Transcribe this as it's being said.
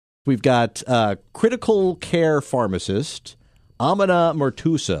We've got Critical Care Pharmacist Amina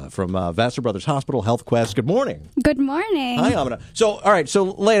Murtuza from Vassar Brothers Hospital, Health Quest. Good morning. Good morning. Hi, Amina. So, all right, so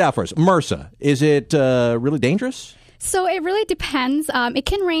lay it out for us. MRSA, is it really dangerous? So it really depends. It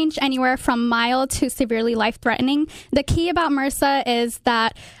can range anywhere from mild to severely life-threatening. The key about MRSA is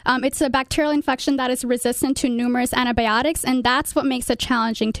that it's a bacterial infection that is resistant to numerous antibiotics, and that's what makes it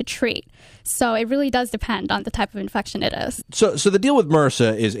challenging to treat. So it really does depend on the type of infection it is. So the deal with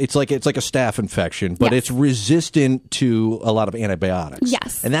MRSA is it's like a staph infection, but Yes. it's resistant to a lot of antibiotics.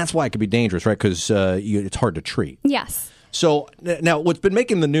 Yes. And that's why it can be dangerous, right? Because it's hard to treat. Yes. So now what's been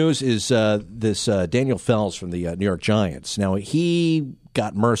making the news is this Daniel Fells from the New York Giants. Now, he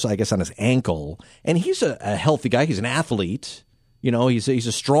got MRSA, I guess, on his ankle, and he's a healthy guy. He's an athlete. You know, he's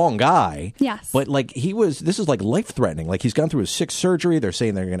a strong guy. Yes. But this is like life-threatening. Like, he's gone through his sixth surgery. They're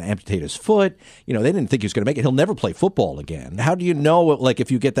saying they're going to amputate his foot. You know, they didn't think he was going to make it. He'll never play football again. How do you know, like,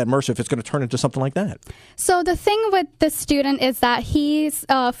 if you get that MRSA, if it's going to turn into something like that? So the thing with this student is that he's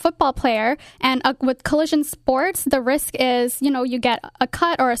a football player, and with collision sports, the risk is, you get a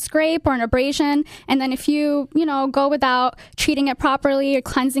cut or a scrape or an abrasion, and then if you go without treating it properly or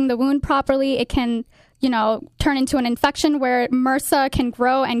cleansing the wound properly, it can turn into an infection where MRSA can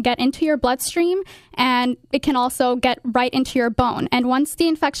grow and get into your bloodstream, and it can also get right into your bone. And once the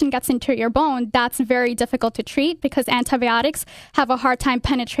infection gets into your bone, that's very difficult to treat because antibiotics have a hard time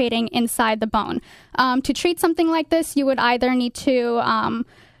penetrating inside the bone. To treat something like this, you would either need to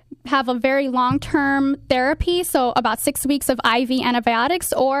have a very long-term therapy, so about 6 weeks of IV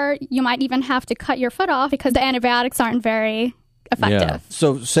antibiotics, or you might even have to cut your foot off because the antibiotics aren't very effective. Yeah.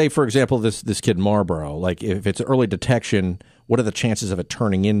 So say, for example, this kid Marlboro, like if it's early detection, what are the chances of it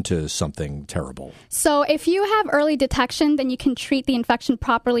turning into something terrible? So if you have early detection, then you can treat the infection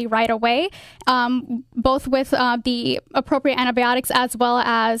properly right away, both with the appropriate antibiotics as well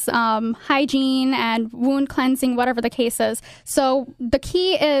as hygiene and wound cleansing, whatever the case is. So the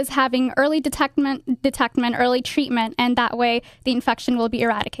key is having early detectment, early treatment, and that way the infection will be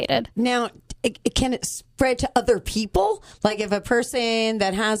eradicated. Now, can it spread to other people? Like if a person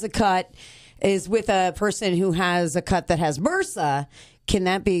that has a cut is with a person who has a cut that has MRSA, can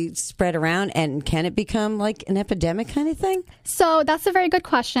that be spread around, and can it become like an epidemic kind of thing? So that's a very good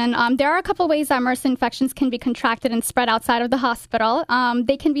question. There are a couple ways that MRSA infections can be contracted and spread outside of the hospital.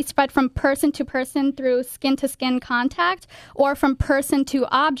 They can be spread from person to person through skin-to-skin contact, or from person to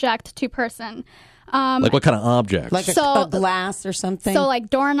object to person. Like what kind of objects? Like a glass or something? So like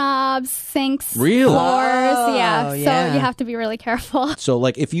doorknobs, sinks, Really? floors. Oh, yeah. yeah. So you have to be really careful. So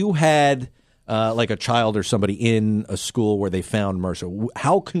like if you had like a child or somebody in a school where they found MRSA,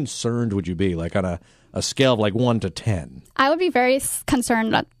 how concerned would you be, like on a scale of like 1 to 10? I would be very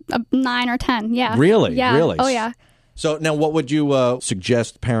concerned at a 9 or 10. Yeah. Really? Yeah. Really? Oh, yeah. So now what would you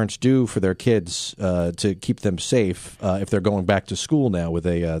suggest parents do for their kids to keep them safe if they're going back to school now with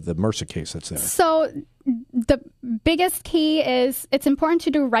the MRSA case that's there? So the biggest key is it's important to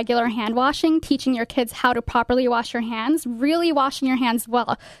do regular hand washing, teaching your kids how to properly wash your hands, really washing your hands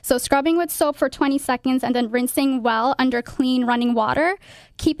well. So scrubbing with soap for 20 seconds and then rinsing well under clean running water,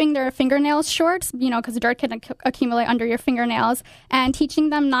 keeping their fingernails short, because dirt can accumulate under your fingernails, and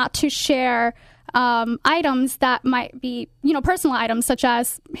teaching them not to share items that might be, personal items such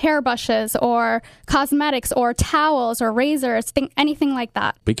as hairbrushes or cosmetics or towels or razors, anything like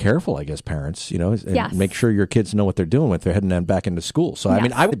that. Be careful, I guess, parents, and Yes. make sure your kids know what they're doing if they're heading back into school. So, I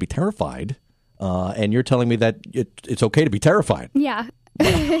mean, I would be terrified, and you're telling me that it's okay to be terrified. Yeah.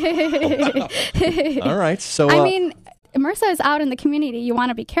 All right. So, I mean, MRSA is out in the community. You want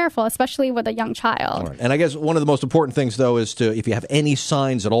to be careful, especially with a young child. all right. And I guess one of the most important things, though, is if you have any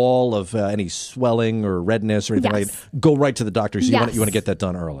signs at all of any swelling or redness or anything like Yes. that, go right to the doctor. So Yes. you want to get that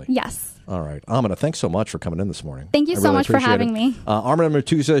done early. Yes. All right. Amina, thanks so much for coming in this morning. Thank you I so really much for appreciate having it. me. Amina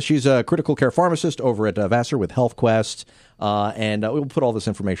Murtuza, she's a critical care pharmacist over at Vassar with Health Quest. And we'll put all this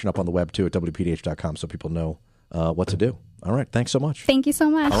information up on the web, too, at WPDH.com so people know what to do. All right. Thanks so much. Thank you so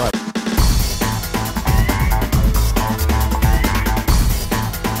much. All right.